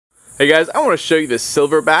Hey guys, I want to show you this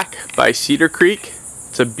Silverback by Cedar Creek.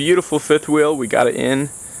 It's a beautiful fifth wheel. We got it in.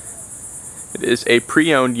 It is a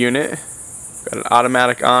pre-owned unit. Got an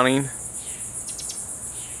automatic awning.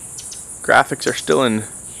 Graphics are still in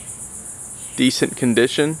decent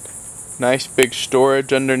condition. Nice big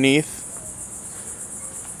storage underneath.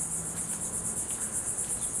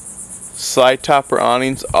 Slide topper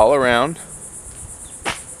awnings all around.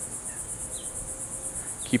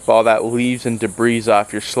 Keep all that leaves and debris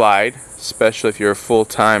off your slide, especially if you're a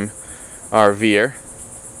full-time RVer.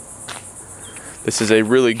 This is a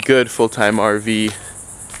really good full-time RV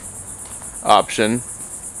option.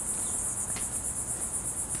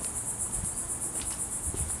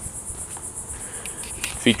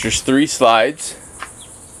 Features 3 slides.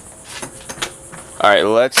 Alright,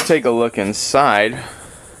 let's take a look inside.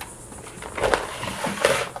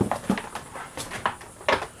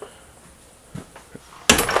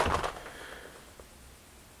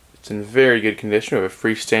 It's in very good condition. We have a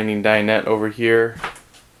freestanding dinette over here.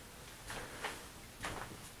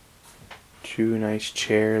 2 nice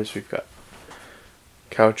chairs. We've got a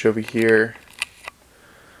couch over here.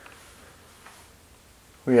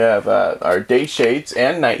 We have our day shades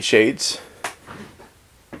and night shades.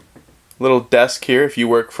 Little desk here if you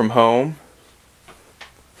work from home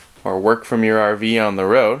or work from your RV on the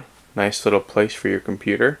road. Nice little place for your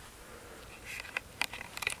computer.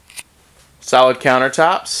 Solid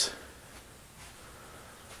countertops.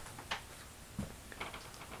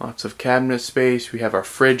 Lots of cabinet space. We have our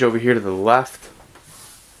fridge over here to the left.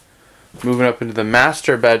 Moving up into the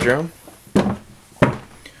master bedroom.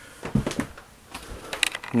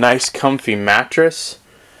 Nice comfy mattress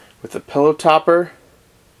with a pillow topper.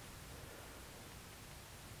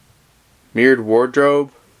 Mirrored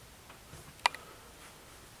wardrobe.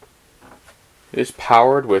 It is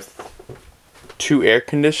powered with 2 air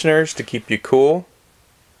conditioners to keep you cool.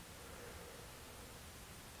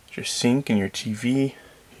 Your sink and your TV.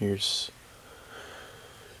 Here's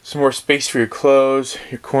some more space for your clothes.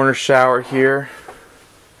 Your corner shower here.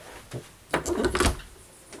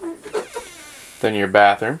 Then your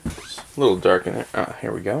bathroom. It's a little dark in there.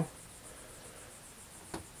 Here we go.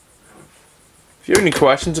 If you have any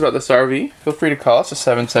questions about this RV, feel free to call us at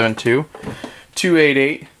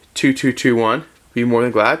 772-288-2221. We'd be more than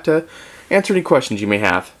glad to answer any questions you may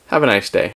have. Have a nice day.